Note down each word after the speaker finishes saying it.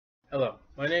Hello,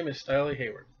 my name is Stylie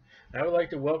Hayward, and I would like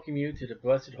to welcome you to the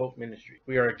Blessed Hope Ministry.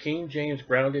 We are a King James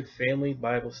grounded family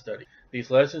Bible study. These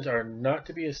lessons are not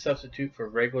to be a substitute for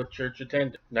regular church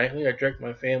attendance. Nightly, I direct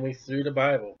my family through the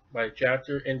Bible by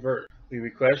chapter and verse. We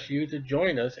request you to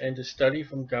join us and to study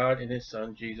from God and His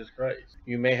Son, Jesus Christ.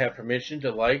 You may have permission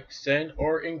to like, send,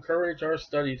 or encourage our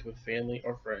studies with family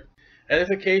or friends.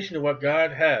 Edification of what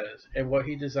God has and what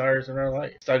He desires in our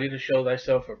life. Study to show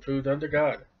thyself approved unto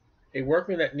God, a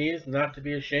workman that needeth not to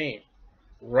be ashamed,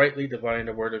 rightly dividing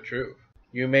the word of truth.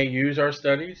 You may use our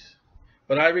studies,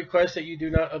 but I request that you do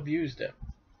not abuse them.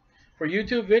 For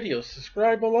YouTube videos,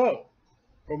 subscribe below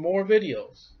for more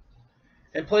videos,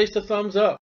 and place the thumbs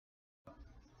up,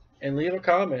 and leave a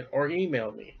comment or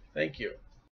email me. Thank you.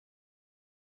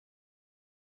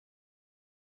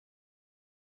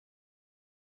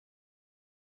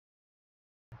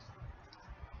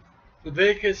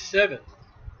 Leviticus 7.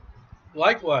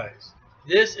 Likewise,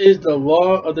 this is the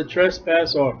law of the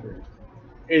trespass offering.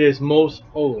 It is most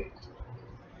holy.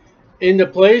 In the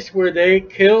place where they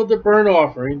killed the burnt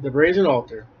offering, the brazen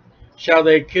altar, shall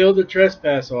they kill the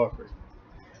trespass offering,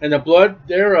 and the blood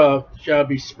thereof shall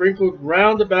be sprinkled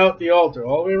round about the altar,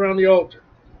 all the way around the altar.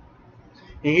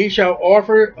 And he shall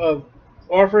offer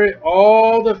it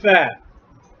all the fat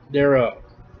thereof,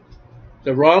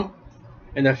 the rump,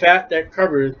 and the fat that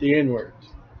covereth the inwards,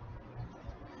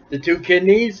 the two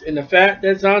kidneys, and the fat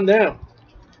that's on them,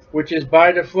 which is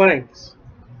by the flanks,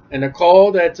 and the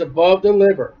caul that's above the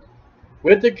liver,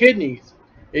 with the kidneys,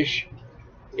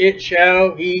 it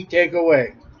shall he take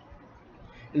away.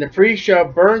 And the priest shall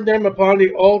burn them upon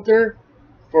the altar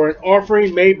for an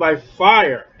offering made by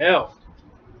fire, hell,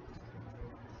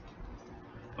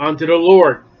 unto the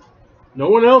Lord. No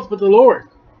one else but the Lord.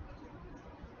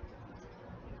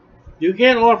 You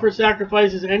can't offer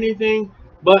sacrifices anything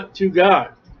but to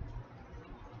God.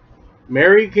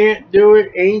 Mary can't do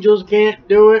it. Angels can't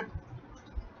do it.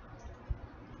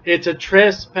 It's a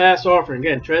trespass offering.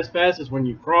 Again, trespass is when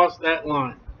you cross that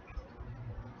line.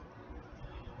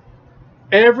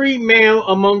 Every male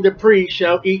among the priests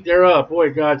shall eat thereof.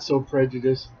 Boy, God's so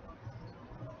prejudiced.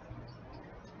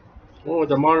 What would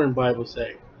the modern Bible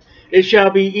say? It shall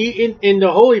be eaten in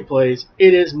the holy place.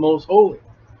 It is most holy.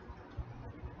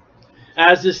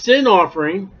 As the sin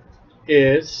offering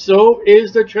is, so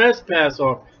is the trespass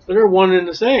offering. So they're one and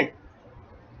the same.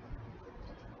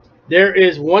 There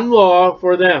is one law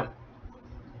for them.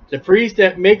 The priest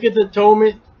that maketh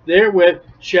atonement therewith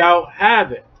shall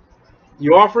have it. The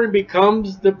offering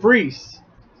becomes the priest's.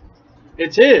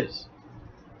 It's his.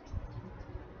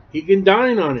 He can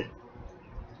dine on it.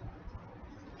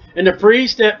 And the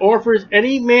priest that offers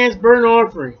any man's burnt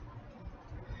offering,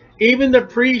 even the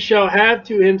priest shall have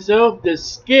to himself the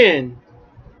skin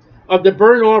of the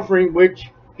burnt offering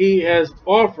which he has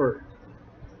offered.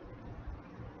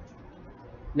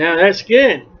 Now that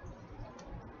skin.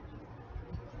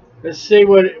 Let's see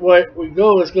what we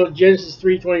go. Let's go to Genesis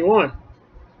 3:21.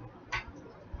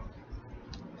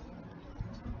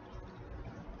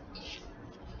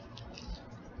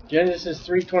 Genesis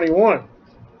 3:21.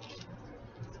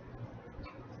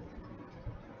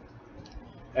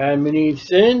 Adam and Eve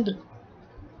sinned.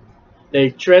 They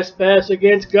trespassed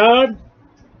against God.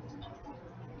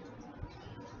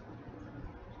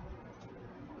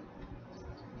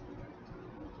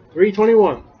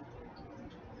 $3:21.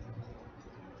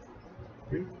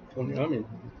 I'm in.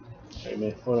 Wait a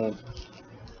minute. Hold on.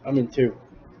 I'm in 2.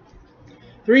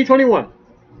 3:21.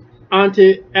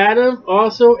 Unto Adam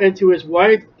also and to his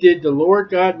wife did the Lord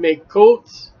God make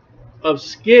coats of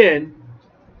skin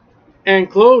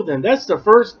and clothe them. That's the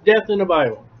first death in the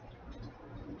Bible.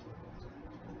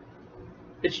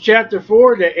 It's chapter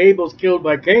 4 that Abel's killed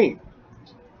by Cain.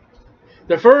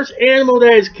 The first animal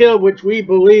that is killed, which we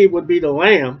believe would be the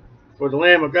lamb, or the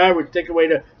Lamb of God, would take away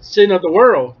the sin of the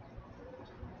world.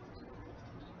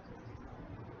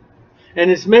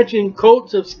 And it's mentioned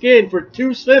coats of skin for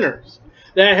 2 sinners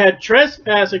that had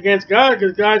trespassed against God,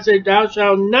 because God said, thou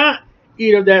shalt not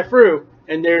eat of that fruit.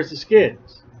 And there's the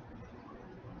skins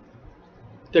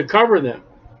to cover them.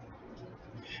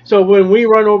 So when we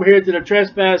run over here to the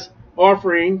trespass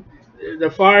offering,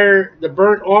 the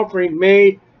burnt offering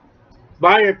made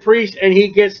by a priest, and he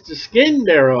gets the skin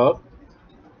thereof,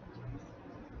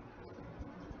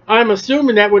 I'm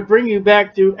assuming that would bring you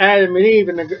back to Adam and Eve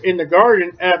in the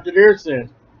garden after their sin,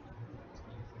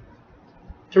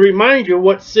 to remind you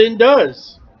what sin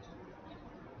does.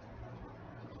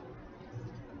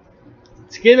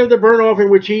 Skin of the burnt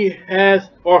offering which he hath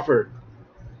offered.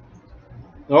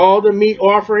 All the meat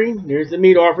offering, there's the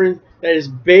meat offering that is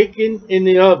baking in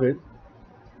the oven,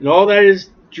 and all that is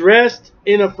dressed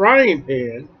in a frying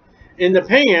pan, in the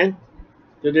pan.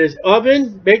 So there's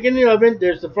oven, baking in the oven,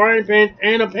 there's the frying pan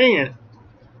and a pan.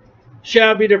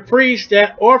 Shall be the priest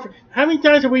that offer. How many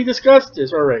times have we discussed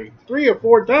this already? 3 or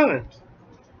 4 times.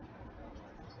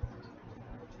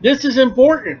 This is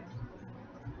important.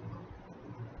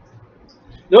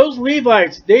 Those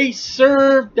Levites, they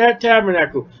serve that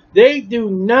tabernacle. They do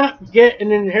not get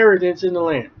an inheritance in the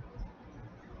land.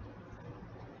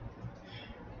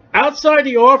 Outside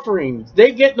the offerings,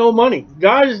 they get no money.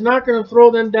 God is not going to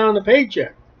throw them down the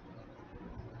paycheck.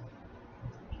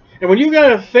 And when you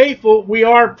got a faithful, we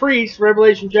are priests,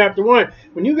 Revelation chapter 1.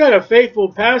 When you got a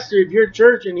faithful pastor of your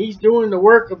church and he's doing the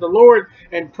work of the Lord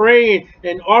and praying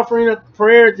and offering up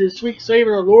prayer to the sweet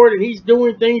saving of the Lord, and he's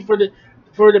doing things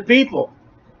for the people,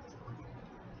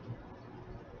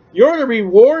 you're to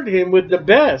reward him with the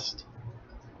best.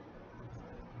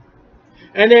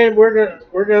 And then we're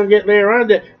gonna get later on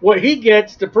that what he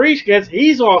gets, the priest gets,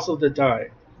 he's also to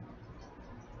tithe.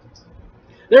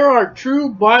 There are true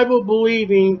Bible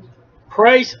believing,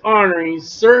 Christ honoring,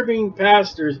 serving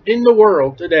pastors in the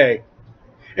world today,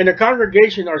 and the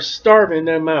congregation are starving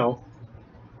them out.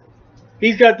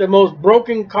 He's got the most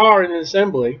broken car in the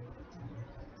assembly.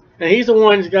 And he's the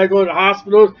one who's got to go to the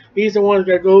hospitals. He's the one who's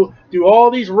got to go do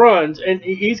all these runs. And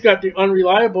he's got the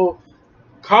unreliable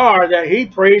car that he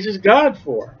praises God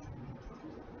for.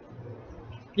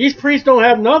 These priests don't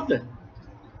have nothing.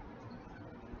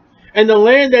 And the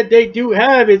land that they do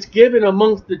have is given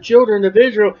amongst the children of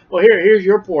Israel. Well, here's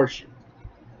your portion.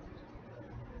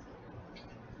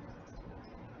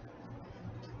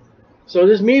 So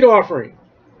this meat offering.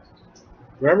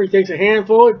 Remember, he takes a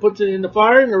handful, he puts it in the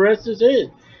fire, and the rest is his.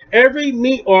 Every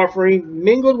meat offering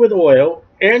mingled with oil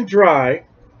and dry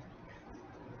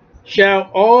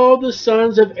shall all the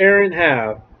sons of Aaron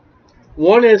have,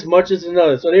 one as much as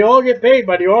another. So they all get paid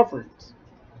by the offerings.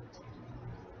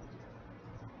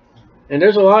 And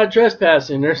there's a lot of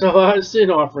trespassing. There's a lot of sin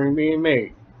offering being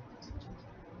made.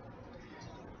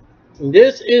 And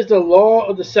this is the law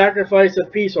of the sacrifice of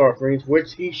peace offerings,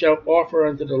 which he shall offer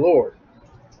unto the Lord.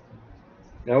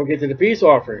 Now we get to the peace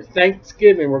offerings.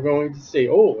 Thanksgiving we're going to see.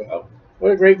 Oh,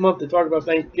 what a great month to talk about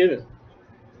Thanksgiving.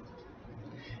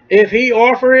 If he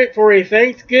offer it for a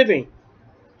thanksgiving,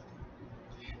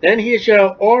 then he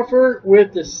shall offer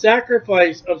with the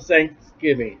sacrifice of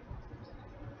thanksgiving.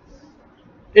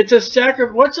 It's a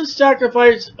sacrifice. What's a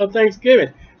sacrifice of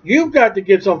thanksgiving? You've got to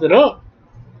give something up.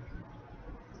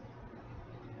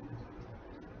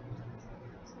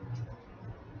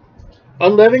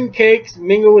 Unleavened cakes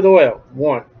mingled with oil,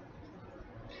 1.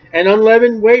 And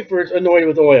unleavened wafers anointed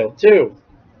with oil, 2.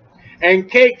 And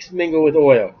cakes mingled with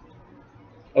oil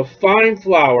of fine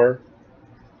flour,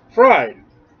 fried.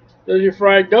 Those are your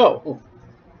fried dough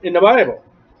in the Bible.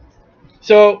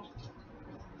 So,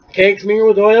 cakes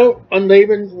mingled with oil,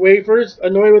 unleavened wafers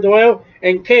anointed with oil,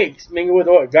 and cakes mingled with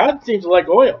oil. God seems to like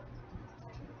oil.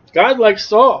 God likes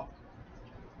salt.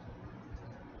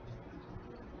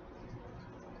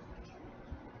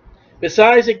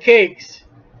 Besides the cakes,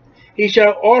 he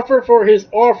shall offer for his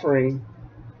offering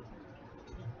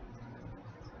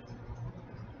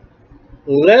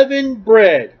leavened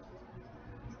bread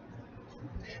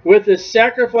with the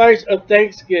sacrifice of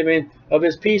thanksgiving of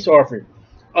his peace offering.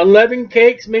 Unleavened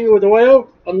cakes mingled with oil,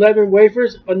 unleavened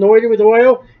wafers anointed with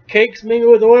oil, cakes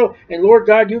mingled with oil. And Lord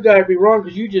God, you got to be wrong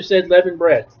because you just said leavened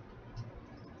bread.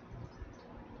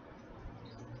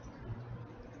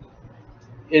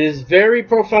 It is very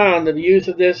profound the use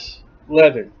of this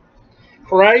leaven.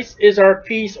 Christ is our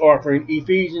peace offering,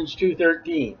 Ephesians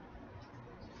 2:13.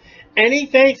 Any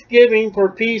thanksgiving for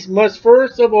peace must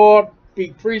first of all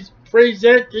be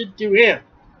presented to him.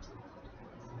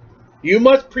 You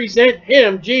must present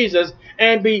him, Jesus,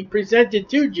 and be presented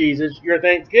to Jesus, your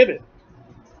thanksgiving.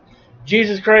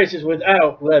 Jesus Christ is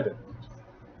without leaven.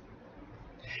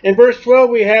 In verse 12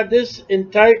 we have this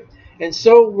in type, and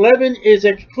so leaven is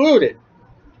excluded.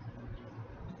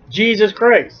 Jesus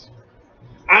Christ.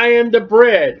 I am the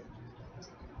bread.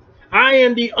 I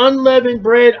am the unleavened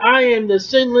bread. I am the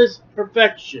sinless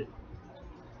perfection.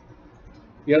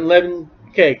 The unleavened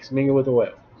cakes mingled with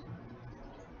oil.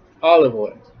 Olive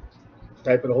oil.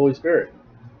 Type of the Holy Spirit.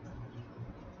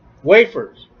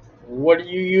 Wafers. What do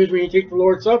you use when you take the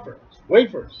Lord's Supper?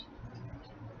 Wafers.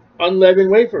 Unleavened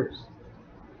wafers.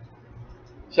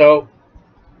 So,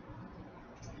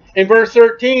 in verse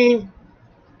 13,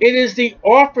 it is the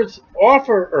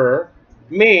offerer,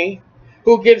 me,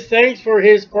 who gives thanks for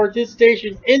his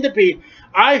participation in the peace.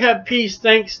 I have peace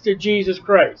thanks to Jesus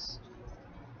Christ.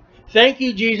 Thank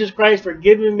you, Jesus Christ, for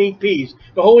giving me peace.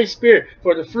 The Holy Spirit,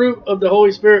 for the fruit of the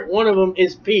Holy Spirit, one of them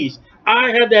is peace.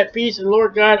 I have that peace, and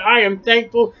Lord God, I am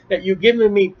thankful that you've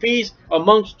given me peace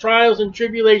amongst trials and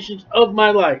tribulations of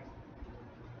my life.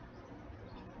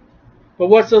 But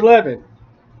what's the leaven?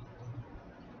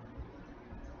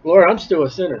 Lord, I'm still a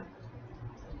sinner.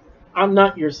 I'm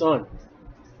not your son.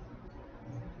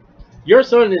 Your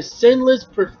son is sinless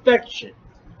perfection.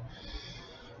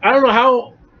 I don't know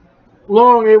how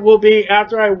long it will be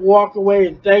after I walk away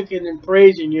and thanking and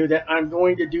praising you that I'm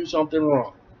going to do something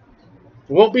wrong.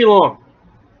 It won't be long.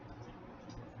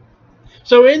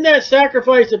 So in that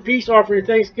sacrifice of peace offering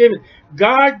thanksgiving,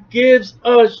 God gives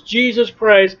us Jesus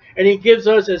Christ, and he gives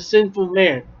us a sinful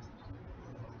man.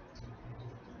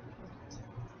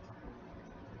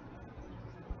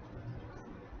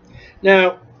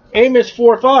 Now, Amos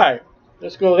 4:5.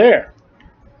 Let's go there.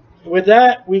 With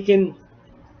that, we can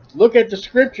look at the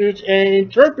scriptures and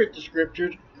interpret the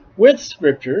scriptures with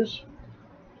scriptures.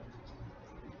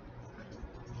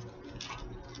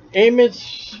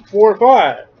 Amos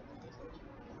 4:5.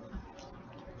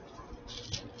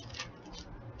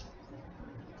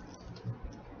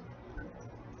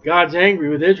 God's angry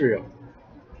with Israel.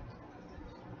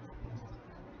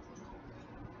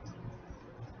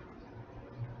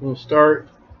 We'll start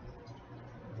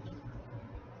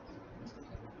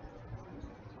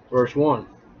verse 1.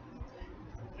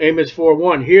 Amos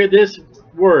 4:1. Hear this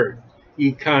word,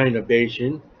 ye kind of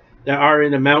Bashan, that are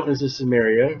in the mountains of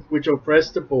Samaria, which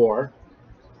oppress the poor.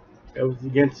 That was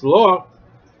against the law,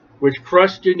 which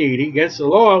crush the needy, against the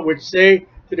law, which say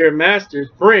to their masters,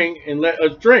 bring and let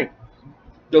us drink.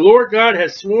 The Lord God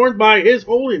has sworn by his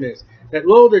holiness, that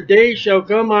lo, the day shall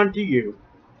come unto you,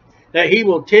 that he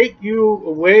will take you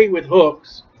away with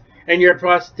hooks, and your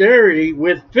posterity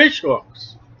with fish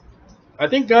hooks. I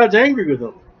think God's angry with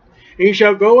them. And ye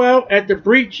shall go out at the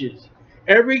breaches,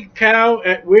 every cow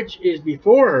at which is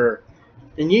before her,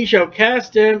 and ye shall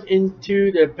cast them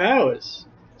into the palace,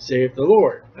 saith the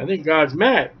Lord. I think God's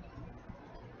mad.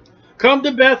 Come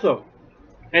to Bethel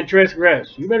and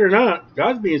transgress. You better not.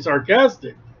 God's being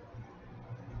sarcastic.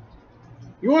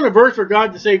 You want a verse for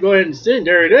God to say, go ahead and sin?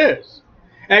 There it is.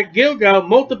 At Gilgal,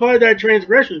 multiply thy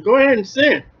transgressions. Go ahead and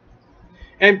sin.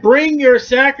 And bring your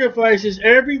sacrifices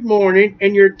every morning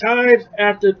and your tithes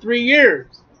after 3 years.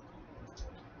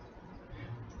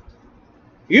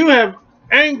 You have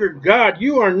angered God.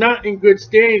 You are not in good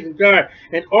standing with God.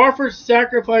 And offer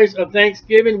sacrifice of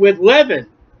thanksgiving with leaven.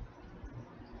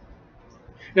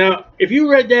 Now, if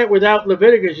you read that without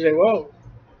Leviticus, you say, well,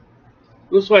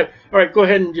 looks like, all right, go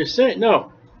ahead and just sin.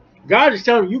 No. God is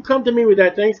telling you, you come to me with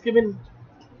that Thanksgiving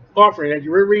offering that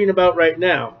you were reading about right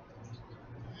now.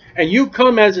 And you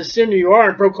come as a sinner you are,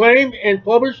 and proclaim and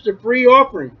publish the free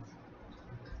offering.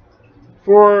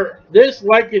 For this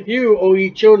liketh you, O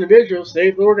ye children of Israel,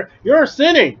 saith the Lord. You're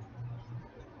sinning.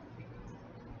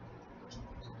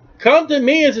 Come to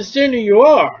me as a sinner you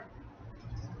are.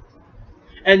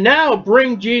 And now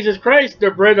bring Jesus Christ,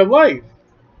 the bread of life.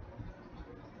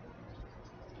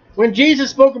 When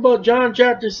Jesus spoke about John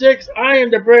chapter 6, I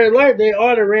am the bread of life, they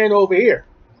ought to ran over here.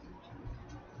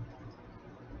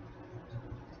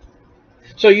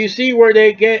 So you see where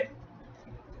they get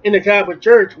in the Catholic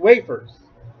Church wafers.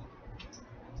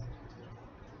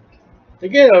 They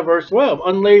get out verse 12,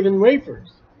 unleavened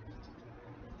wafers.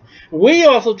 We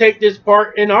also take this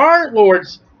part in our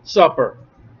Lord's Supper.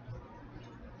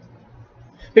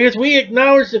 Because we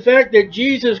acknowledge the fact that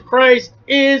Jesus Christ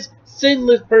is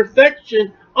sinless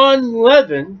perfection,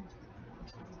 unleavened.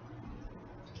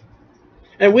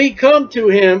 And we come to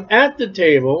him at the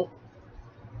table,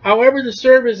 however the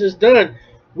service is done.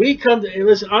 We come to,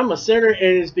 listen, I'm a sinner,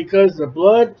 and it's because of the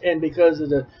blood and because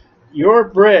of your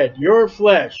bread, your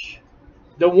flesh,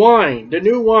 the wine, the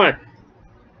new wine.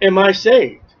 Am I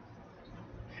saved?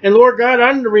 And Lord God,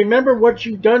 I'm to remember what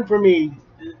you've done for me.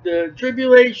 The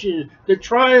tribulation, the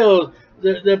trials,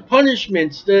 the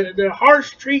punishments, the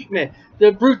harsh treatment,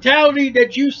 the brutality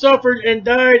that you suffered and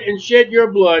died and shed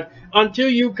your blood until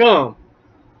you come.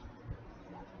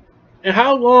 And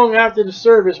how long after the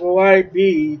service will I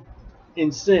be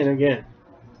in sin again?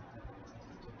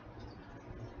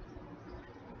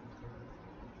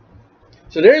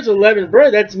 So there's unleavened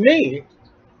bread. That's me.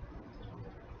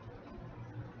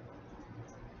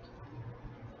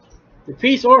 The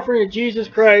peace offering of Jesus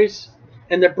Christ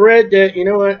and the bread that, you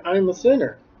know what, I'm a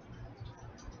sinner.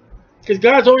 Because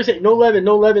God's always saying, no leaven,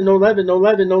 no leaven, no leaven, no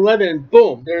leaven, no leaven, and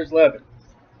boom, there's leaven.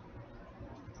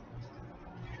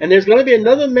 And there's going to be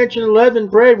another mention of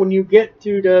leavened bread when you get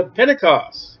to the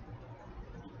Pentecost.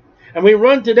 And we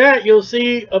run to that, you'll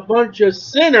see a bunch of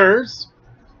sinners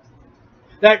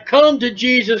that come to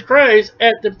Jesus Christ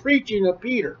at the preaching of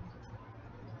Peter.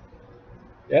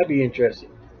 That'd be interesting.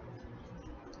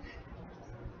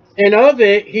 And of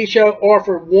it he shall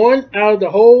offer one out of the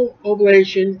whole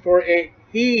oblation for a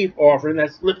heave offering,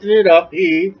 that's lifting it up,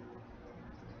 heave,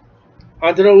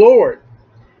 unto the Lord.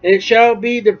 And it shall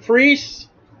be the priests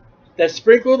that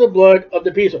sprinkle the blood of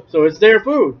the peace. So it's their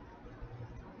food.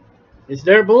 It's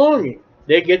their belonging.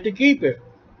 They get to keep it.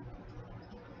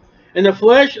 And the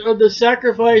flesh of the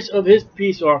sacrifice of his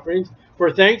peace offerings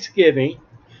for thanksgiving.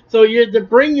 So you to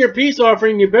bring your peace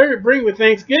offering, you better bring with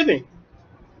thanksgiving.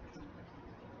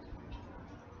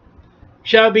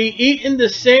 Shall be eaten the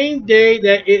same day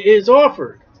that it is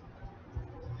offered.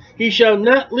 He shall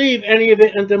not leave any of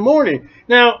it until morning.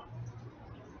 Now,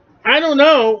 I don't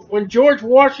know, when George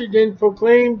Washington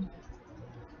proclaimed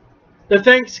the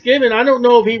Thanksgiving, I don't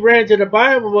know if he ran to the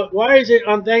Bible, but why is it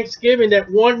on Thanksgiving that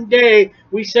one day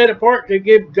we set apart to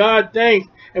give God thanks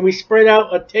and we spread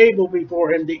out a table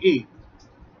before him to eat?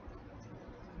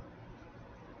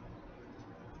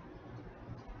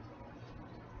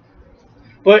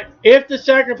 But if the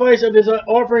sacrifice of his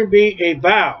offering be a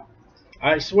vow,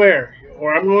 I swear,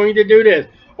 or I'm going to do this,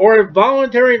 or a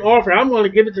voluntary offering, I'm going to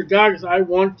give it to God because I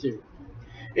want to.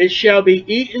 It shall be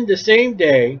eaten the same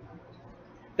day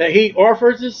that he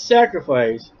offers his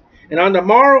sacrifice, and on the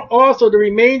morrow also the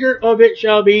remainder of it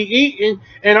shall be eaten,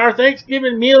 and our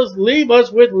Thanksgiving meals leave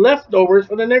us with leftovers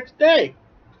for the next day.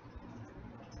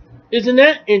 Isn't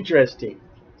that interesting?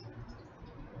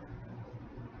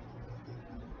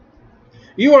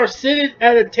 You are sitting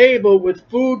at a table with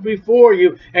food before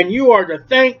you, and you are to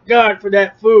thank God for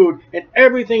that food and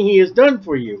everything he has done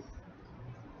for you.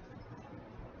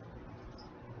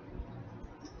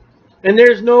 And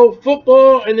there's no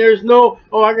football, and there's no,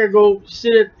 oh, I gotta go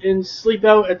sit and sleep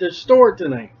out at the store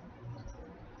tonight.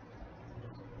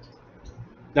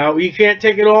 Now, you can't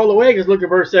take it all away, because look at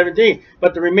verse 17.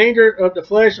 But the remainder of the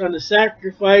flesh on the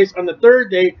sacrifice on the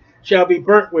third day shall be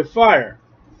burnt with fire.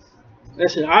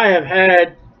 Listen, I have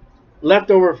had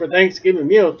leftover for Thanksgiving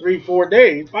meal 3, 4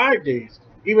 days, 5 days,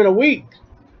 even a week.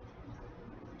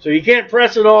 So you can't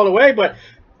press it all away, but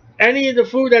any of the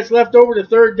food that's left over the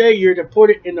third day, you're to put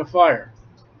it in the fire.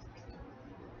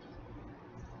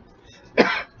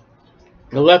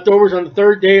 The leftovers on the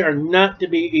third day are not to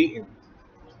be eaten.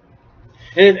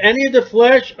 And if any of the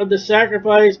flesh of the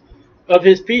sacrifice of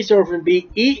his peace offering be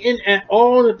eaten at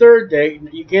all on the third day,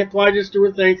 you can't apply this to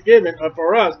a Thanksgiving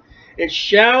for us, it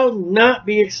shall not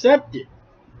be accepted.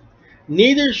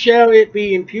 Neither shall it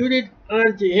be imputed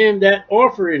unto him that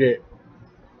offered it.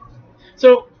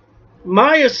 So,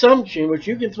 my assumption, which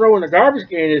you can throw in the garbage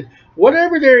can, is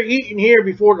whatever they're eating here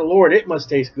before the Lord, it must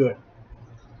taste good.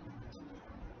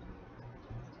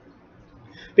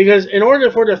 Because in order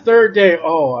for the third day,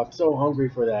 oh, I'm so hungry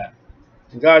for that.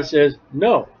 And God says,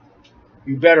 no,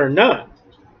 you better not.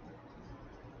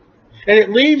 And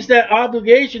it leaves that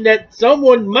obligation that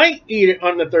someone might eat it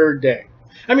on the third day.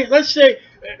 I mean, let's say,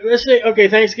 okay,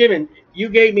 Thanksgiving, you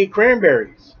gave me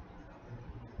cranberries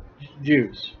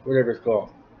juice, whatever it's called.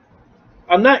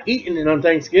 I'm not eating it on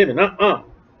Thanksgiving, And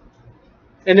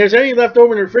there's any left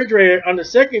over in the refrigerator on the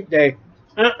second day,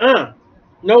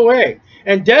 no way.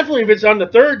 And definitely if it's on the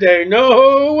third day,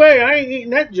 no way, I ain't eating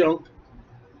that junk.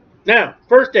 Now,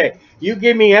 first day, you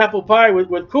give me apple pie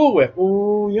with Cool Whip.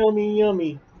 Ooh, yummy,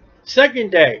 yummy.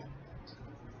 Second day,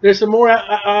 there's some more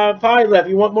pie left.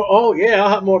 You want more? Oh, yeah, I'll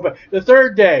have more. But the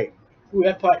third day, ooh,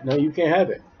 that pie, no, you can't have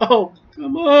it. Oh,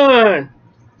 come on.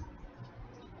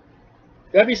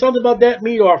 Gotta be something about that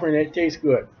meat offering that tastes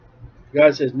good.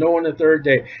 God says, no on the third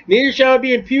day. Neither shall it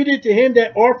be imputed to him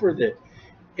that offereth it.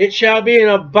 It shall be an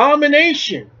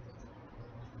abomination.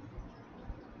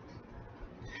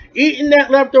 Eating that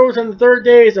leftovers on the third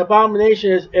day is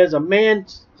abomination as a man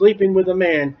sleeping with a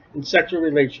man in sexual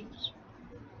relations.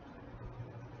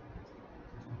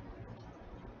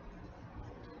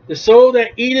 The soul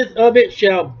that eateth of it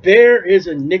shall bear his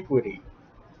iniquity.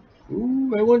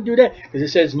 Ooh, I wouldn't do that because it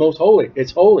says most holy.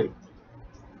 It's holy.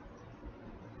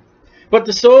 But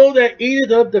the soul that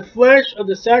eateth of the flesh of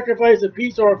the sacrifice of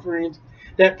peace offerings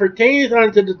that pertaineth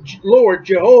unto the Lord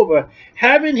Jehovah,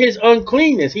 having his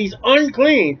uncleanness, he's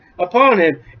unclean upon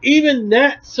him, even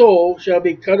that soul shall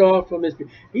be cut off from his.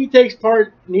 He takes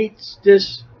part and eats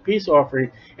this peace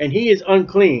offering, and he is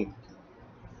unclean.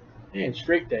 Man,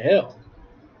 straight to hell.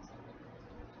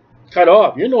 Cut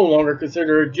off. You're no longer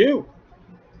considered a Jew.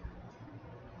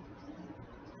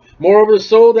 Moreover, the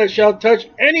soul that shall touch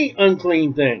any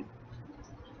unclean thing,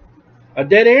 a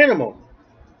dead animal,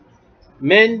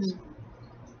 men's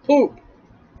poop,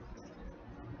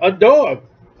 a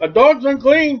dog's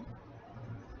unclean,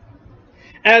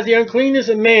 as the uncleanness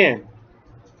of man,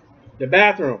 the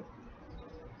bathroom,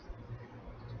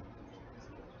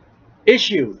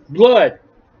 issue, blood,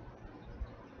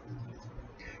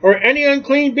 or any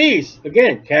unclean beast,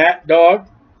 again, cat, dog,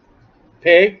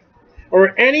 pig,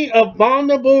 or any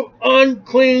abominable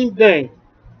unclean thing,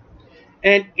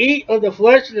 and eat of the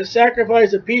flesh of the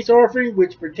sacrifice of peace offering,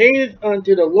 which pertaineth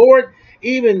unto the Lord,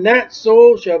 even that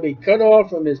soul shall be cut off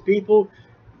from his people.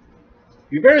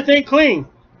 You better think clean.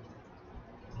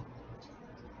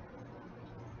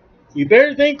 You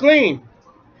better think clean.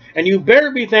 And you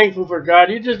better be thankful for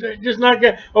God. You just not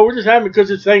get, oh, we're just having it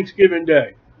because it's Thanksgiving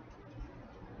Day.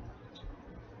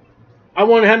 I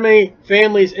wonder how many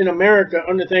families in America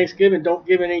under Thanksgiving don't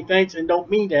give any thanks and don't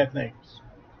mean to have thanks.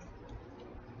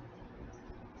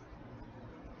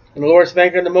 And the Lord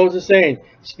spake unto Moses, saying,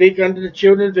 speak unto the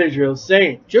children of Israel,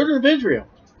 saying, children of Israel,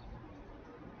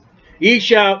 ye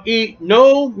shall eat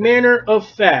no manner of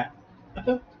fat.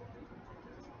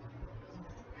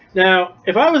 Now,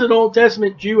 if I was an Old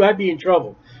Testament Jew, I'd be in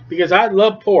trouble, because I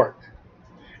love pork.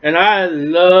 And I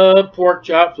love pork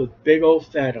chops with big old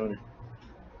fat on it.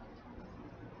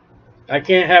 I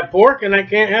can't have pork and I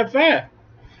can't have fat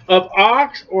of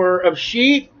ox or of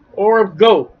sheep or of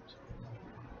goat.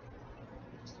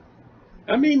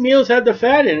 How many meals have the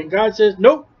fat in it? God says,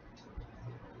 nope.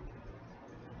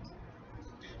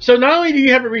 So not only do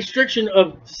you have a restriction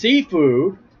of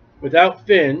seafood without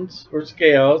fins or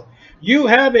scales, you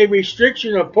have a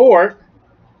restriction of pork,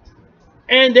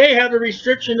 and they have a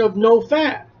restriction of no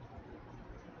fat.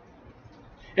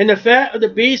 And the fat of the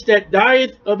beast that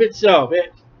dieth of itself,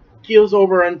 it keels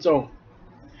over on its own.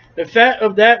 The fat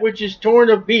of that which is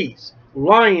torn of beasts,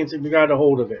 lions have got a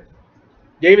hold of it.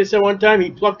 David said one time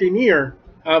he plucked an ear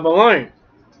out of a lion.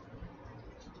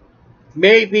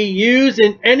 May be used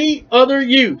in any other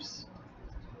use,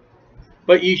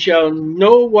 but ye shall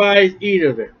no wise eat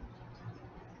of it.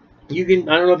 You can,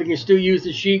 I don't know if you can still use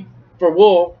the sheep for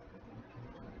wool.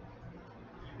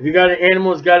 If you got an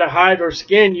animal that's got a hide or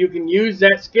skin, you can use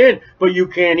that skin, but you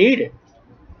can't eat it.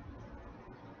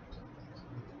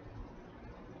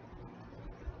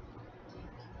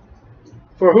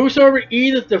 For whosoever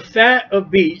eateth the fat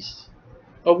of beasts,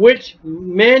 of which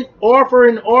men offer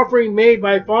an offering made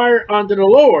by fire unto the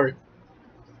Lord,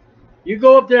 you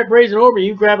go up to that brazen altar and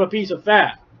you grab a piece of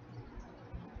fat.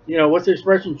 You know, what's the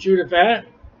expression, chew the fat?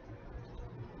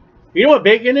 You know what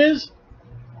bacon is?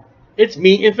 It's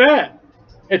meat and fat.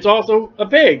 It's also a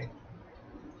pig.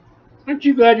 Aren't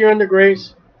you glad you're under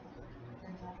grace?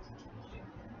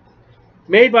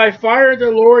 Made by fire of the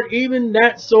Lord, even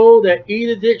that soul that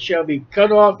eateth it shall be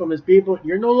cut off from his people.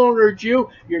 You're no longer a Jew.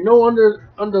 You're no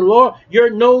under law. You're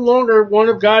no longer one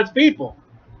of God's people.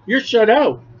 You're shut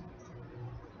out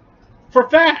for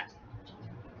fat.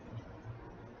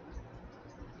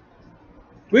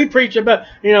 We preach about,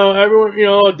 everyone,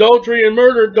 adultery and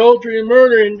murder,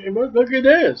 and look at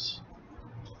this.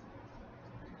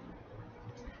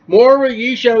 Moreover,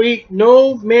 ye shall eat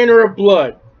no manner of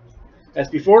blood. That's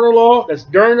before the law, that's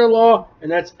during the law, and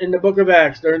that's in the book of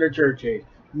Acts during the church age.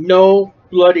 No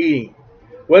blood eating.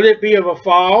 Whether it be of a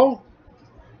fowl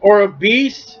or a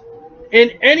beast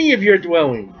in any of your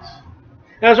dwellings.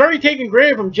 Now, it's already taken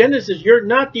granted from Genesis, you're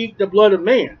not to eat the blood of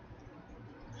man.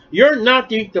 You're not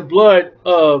to eat the blood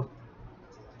of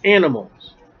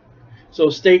animals. So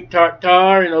steak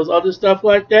tartare and those other stuff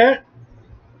like that,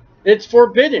 it's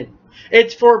forbidden.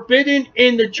 It's forbidden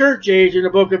in the church age in the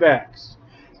book of Acts.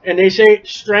 And they say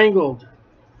strangled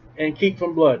and keep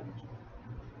from blood.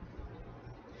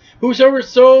 Whosoever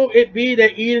soul it be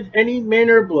that eateth any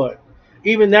manner of blood,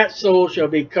 even that soul shall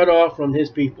be cut off from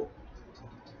his people.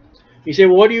 You say,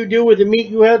 well, what do you do with the meat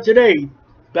you have today?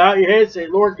 Bow your head and say,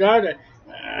 Lord God,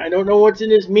 I don't know what's in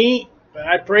this meat, but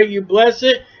I pray you bless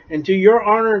it. And to your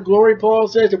honor and glory, Paul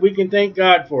says, that we can thank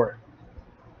God for it.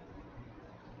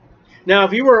 Now,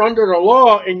 if you were under the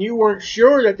law and you weren't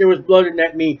sure that there was blood in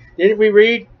that meat, didn't we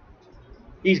read?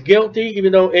 He's guilty,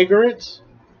 even though ignorance.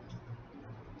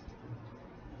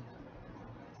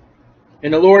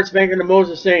 And the Lord spake unto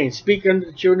Moses, saying, speak unto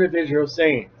the children of Israel,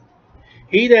 saying,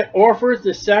 he that offers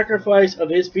the sacrifice of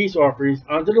his peace offerings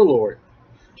unto the Lord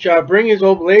shall bring his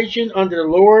oblation unto the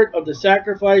Lord of the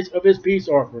sacrifice of his peace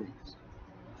offerings.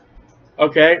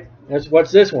 Okay,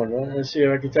 what's this one? Let's see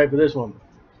if I can type of this one.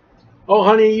 Oh,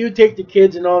 honey, you take the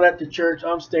kids and all that to church.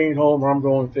 I'm staying home or I'm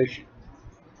going fishing.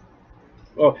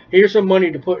 Well, here's some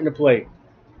money to put in the plate.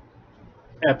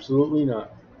 Absolutely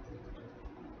not.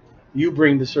 You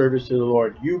bring the service to the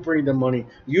Lord. You bring the money.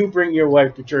 You bring your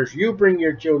wife to church. You bring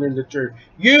your children to church.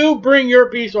 You bring your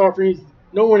peace offerings.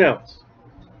 No one else.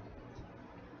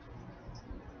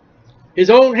 His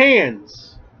own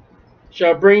hands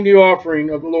shall bring the offering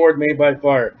of the Lord made by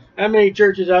fire. How many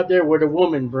churches out there where the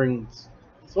woman brings?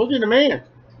 It's supposed to be the man.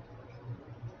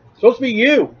 It's supposed to be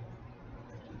you.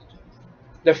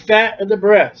 the fat of the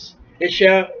breast. It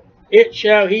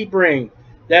shall he bring,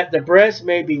 that the breast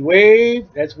may be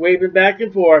waved. That's waving back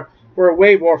and forth for a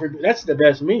wave offering. That's the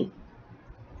best meat.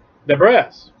 The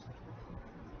breast.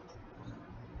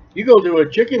 You go to a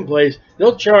chicken place,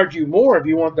 they'll charge you more if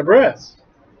you want the breast.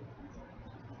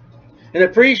 And the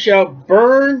priest shall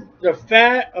burn the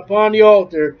fat upon the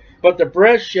altar, but the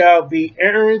breast shall be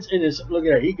Aaron's in his. Look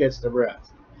at that. He gets the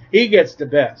breast. He gets the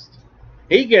best.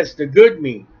 He gets the good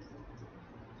meat.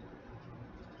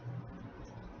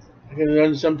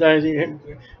 Sometimes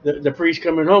the priest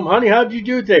coming home, honey, how did you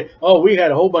do today? Oh, we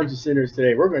had a whole bunch of sinners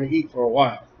today. We're going to eat for a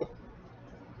while.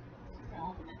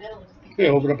 They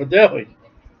open up a deli.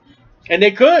 And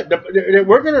they could.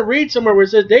 We're going to read somewhere where it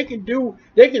says they can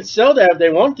sell that if they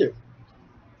want to.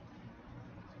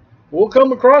 We'll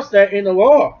come across that in the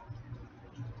law.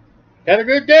 Had a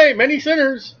good day, many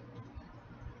sinners.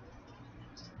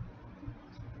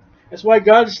 That's why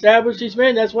God established these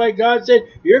men. That's why God said,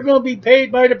 you're going to be paid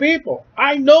by the people.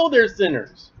 I know they're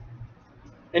sinners.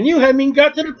 And you haven't even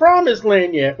got to the promised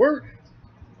land yet. We're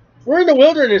in the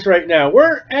wilderness right now.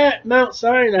 We're at Mount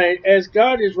Sinai as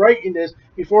God is writing this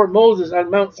before Moses on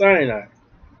Mount Sinai.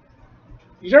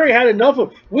 He's already had enough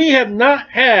of it. We have not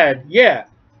had yet.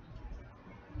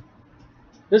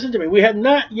 Listen to me. We have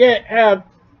not yet had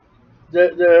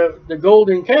the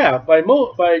golden calf by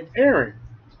Aaron.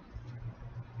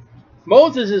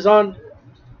 Moses is on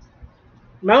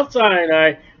Mount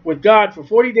Sinai with God for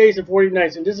 40 days and 40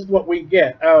 nights, and this is what we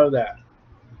get out of that.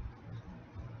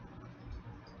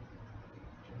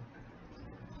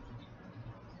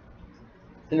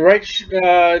 And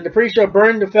the priest shall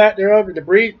burn the fat thereof, and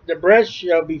the breast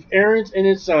shall be Aaron's and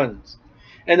his sons.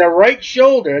 And the right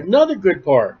shoulder, another good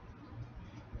part,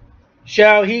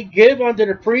 shall he give unto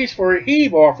the priest for a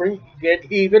heave offering,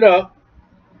 heave it up,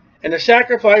 and the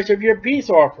sacrifice of your peace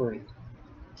offering.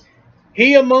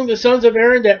 He among the sons of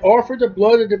Aaron that offer the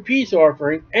blood of the peace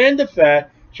offering and the fat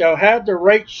shall have the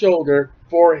right shoulder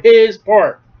for his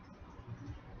part.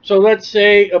 So let's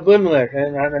say Abimelech,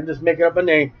 and I'm just making up a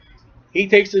name. He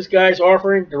takes this guy's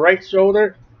offering, the right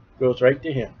shoulder goes right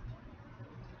to him.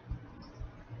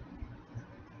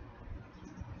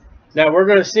 Now we're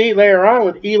going to see later on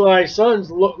with Eli's sons,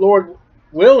 Lord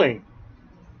willing.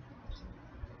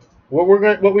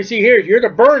 What we see here is you're to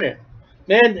burn it.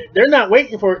 Man, they're not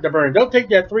waiting for it to burn. They'll take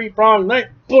that 3-pronged knife.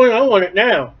 Boom, I want it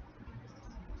now.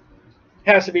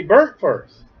 It has to be burnt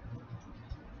first.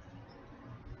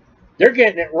 They're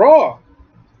getting it raw.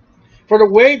 For the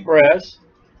wave breast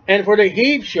and for the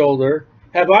heave shoulder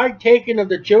have I taken of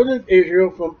the children of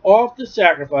Israel from off the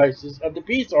sacrifices of the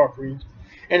peace offerings,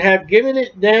 and have given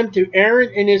it them to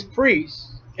Aaron and his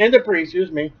priests, and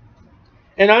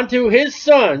unto his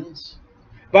sons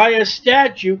by a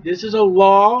statute. This is a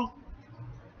law.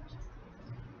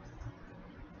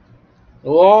 The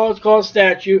law is called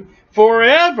statute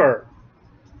forever.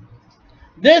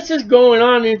 This is going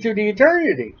on into the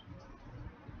eternity,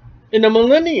 in the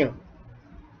millennium,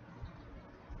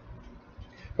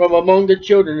 from among the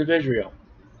children of Israel.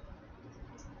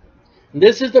 And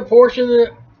this is the portion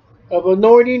of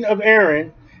anointing of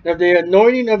Aaron, and of the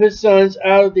anointing of his sons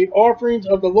out of the offerings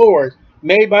of the Lord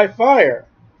made by fire,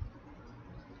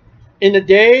 in the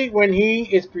day when he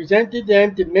is presented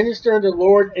them to minister unto the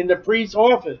Lord in the priest's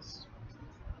office,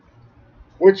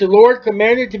 which the Lord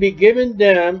commanded to be given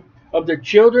them of the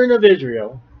children of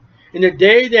Israel, in the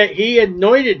day that he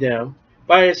anointed them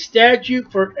by a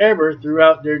statute forever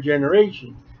throughout their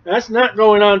generation. Now, that's not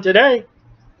going on today.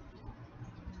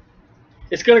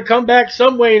 It's going to come back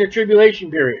some way in the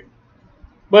tribulation period.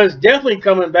 But it's definitely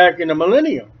coming back in the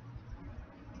millennium.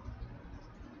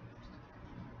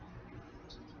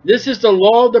 This is the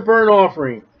law of the burnt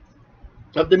offering,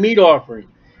 of the meat offering,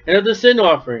 and of the sin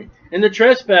offering, and the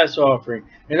trespass offering,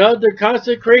 and of the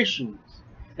consecrations,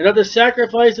 and of the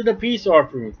sacrifice of the peace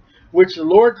offering, which the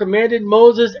Lord commanded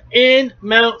Moses in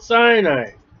Mount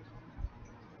Sinai.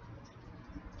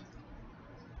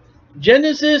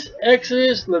 Genesis,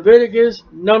 Exodus, Leviticus,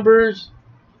 Numbers,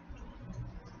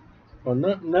 well,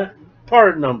 not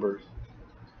part of Numbers.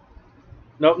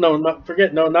 No,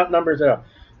 not Numbers at all.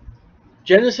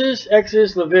 Genesis,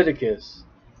 Exodus, Leviticus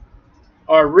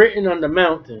are written on the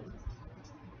mountain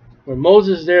when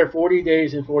Moses is there 40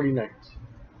 days and 40 nights.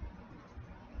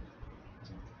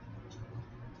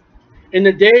 In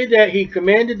the day that he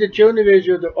commanded the children of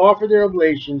Israel to offer their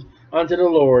oblations unto the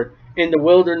Lord in the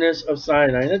wilderness of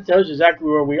Sinai. And that tells you exactly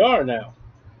where we are now.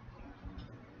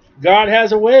 God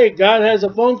has a way. God has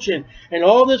a function. And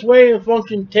all this way and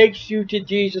function takes you to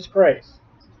Jesus Christ.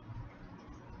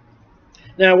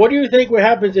 Now, what do you think what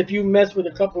happens if you mess with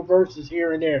a couple verses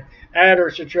here and there? Add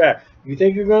or subtract. You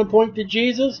think you're going to point to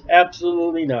Jesus?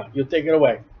 Absolutely not. You'll take it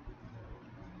away.